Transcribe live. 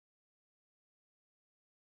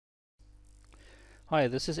Hi,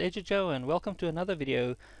 this is Edujo and welcome to another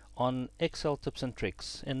video on Excel tips and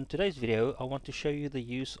tricks. In today's video I want to show you the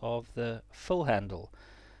use of the fill handle.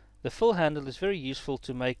 The fill handle is very useful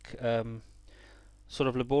to make sort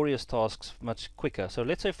of laborious tasks much quicker. So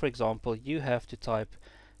let's say for example you have to type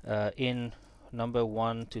in number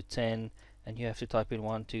 1 to 10 and you have to type in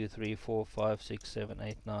 1, 2, 3, 4, 5, 6, 7,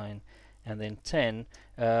 8, 9 and then 10,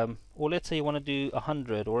 or let's say you want to do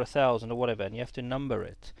 100 or 1,000 or whatever and you have to number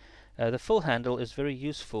it. The fill handle is very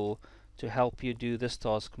useful to help you do this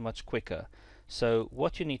task much quicker. So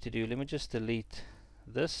what you need to do, let me just delete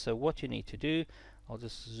this. So what you need to do, I'll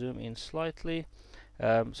just zoom in slightly.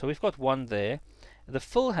 So we've got 1 there. The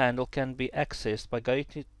fill handle can be accessed by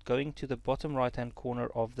going to the bottom right hand corner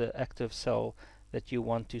of the active cell that you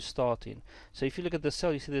want to start in. So if you look at the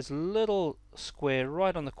cell, you see there's a little square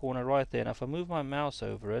right on the corner right there. Now if I move my mouse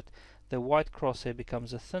over it, the white crosshair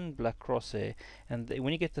becomes a thin black crosshair, and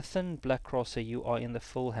when you get the thin black crosshair you are in the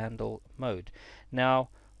fill handle mode. Now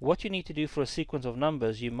what you need to do for a sequence of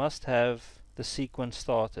numbers, you must have the sequence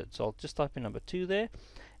started. So I'll just type in number 2 there,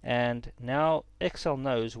 and now Excel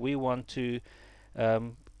knows we want to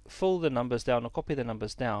fill the numbers down or copy the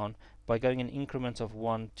numbers down by going in increments of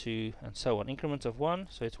 1, 2 and so on. Increments of 1,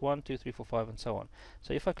 so it's 1, 2, 3, 4, 5 and so on.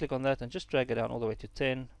 So if I click on that and just drag it down all the way to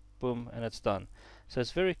 10, boom, and it's done. So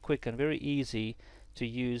it's very quick and very easy to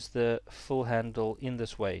use the fill handle in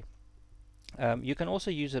this way. You can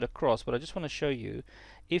also use it across, but I just want to show you,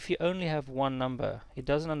 if you only have one number, it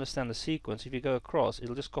doesn't understand the sequence. If you go across,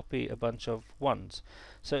 it'll just copy a bunch of ones.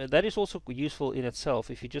 So that is also useful in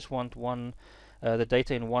itself if you just want the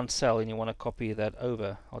data in one cell and you want to copy that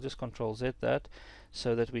over. I'll just Control Z that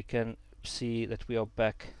so that we can see that we are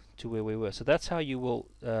back to where we were. So that's how you will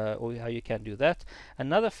or how you can do that.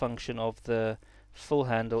 Another function of the fill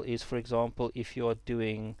handle is, for example, if you are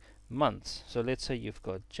doing months. So let's say you've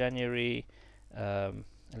got January,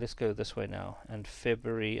 let's go this way now, and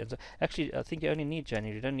February, and so actually I think you only need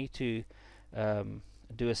January. You don't need to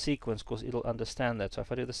do a sequence because it'll understand that. So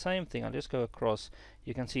if I do the same thing, I'll just go across,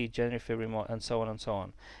 you can see January, February, March, and so on and so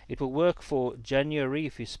on. It will work for January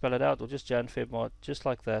if you spell it out, or just Jan, Feb, March, just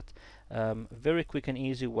like that. Very quick and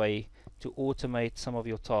easy way to automate some of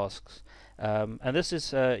your tasks. And this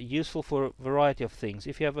is useful for a variety of things.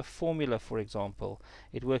 If you have a formula, for example,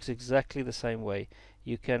 it works exactly the same way.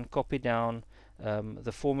 You can copy down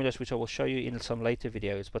the formulas, which I will show you in some later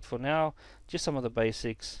videos, but for now just some of the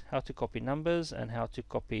basics: how to copy numbers and how to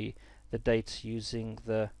copy the dates using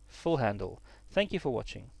the fill handle. Thank you for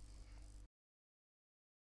watching.